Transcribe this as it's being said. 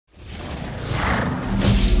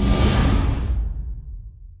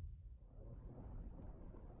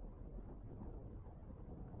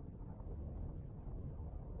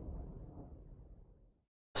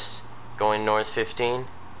going north 15.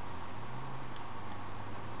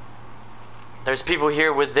 There's people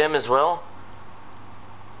here with them as well.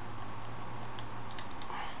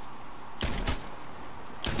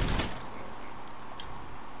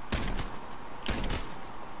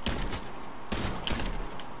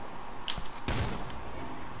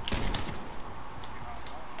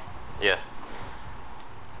 Yeah.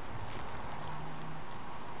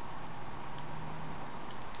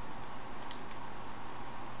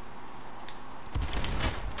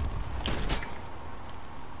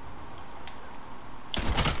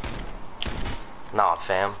 Nah,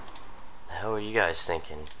 fam. The hell are you guys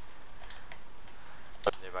thinking?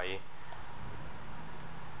 Up there by you.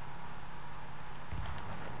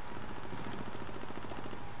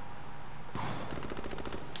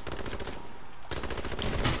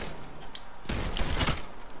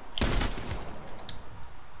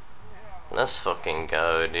 Let's fucking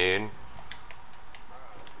go, dude.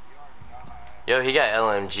 Yo, he got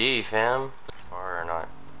LMG, fam. Or not.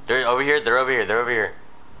 They're over here, they're over here, they're over here.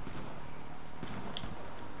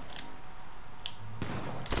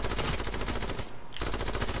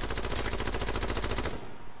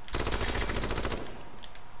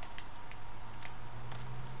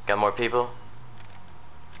 Got more people?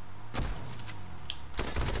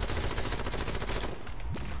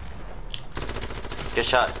 Good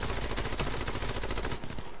shot.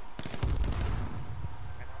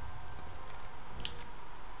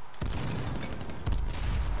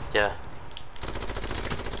 Yeah.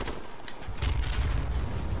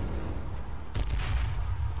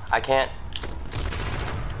 I can't.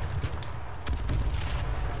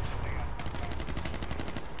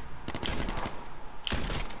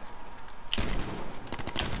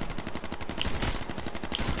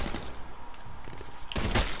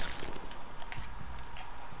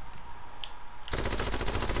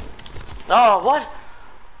 Oh, what?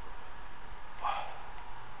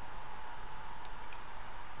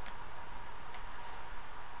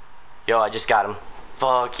 Yo, I just got him.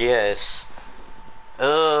 Fuck yes.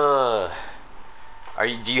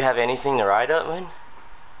 Do you have anything to ride up, man?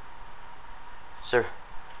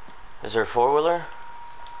 Is there a four-wheeler?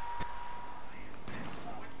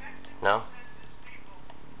 No?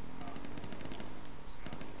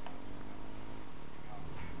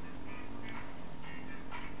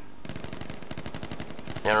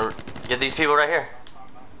 You wanna get these people right here?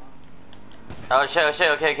 Oh shit,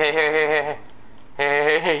 okay, here.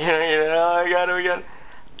 Here, I got him.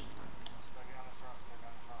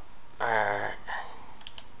 Alright.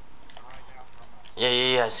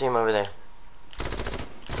 Yeah, I see him over there.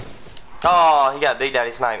 Oh, he got Big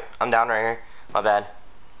Daddy snipe. I'm down right here. My bad.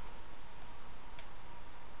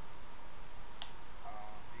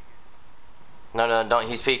 No, don't.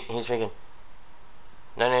 He's peeking.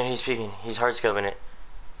 No, he's peeking. He's hard scoping it.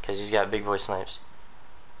 Because he's got big boy snipes.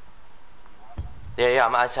 Yeah,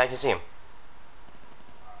 I can see him.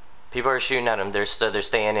 People are shooting at him. They're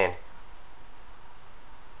staying in.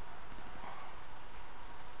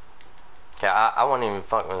 Okay, I won't even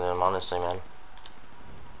fuck with him, honestly, man.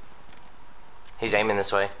 He's aiming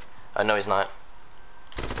this way. No, he's not.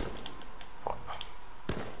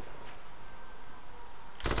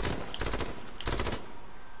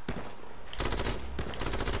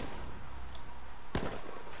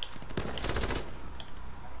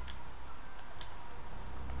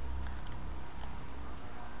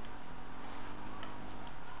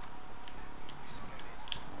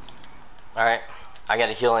 Alright, I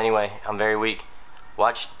gotta heal anyway. I'm very weak.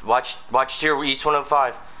 Watch to your east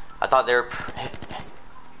 105. I thought they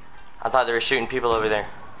were shooting people over there.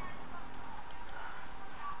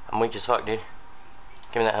 I'm weak as fuck, dude.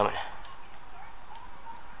 Give me that helmet.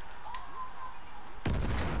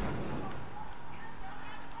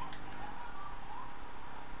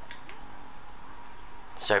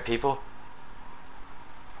 Sorry, people.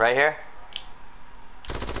 Right here.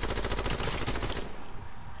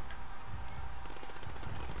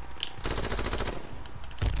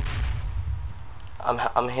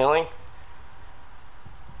 I'm healing.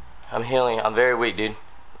 I'm very weak, dude.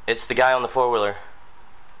 It's the guy on the four-wheeler.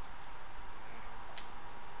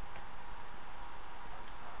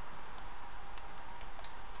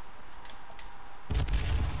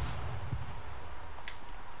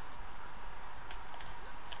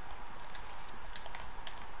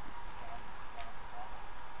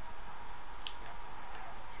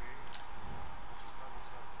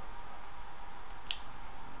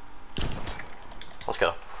 Let's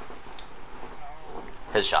go.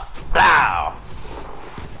 Headshot. Pow!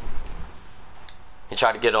 He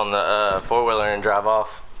tried to get on the four-wheeler and drive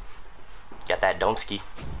off. Got that Donski.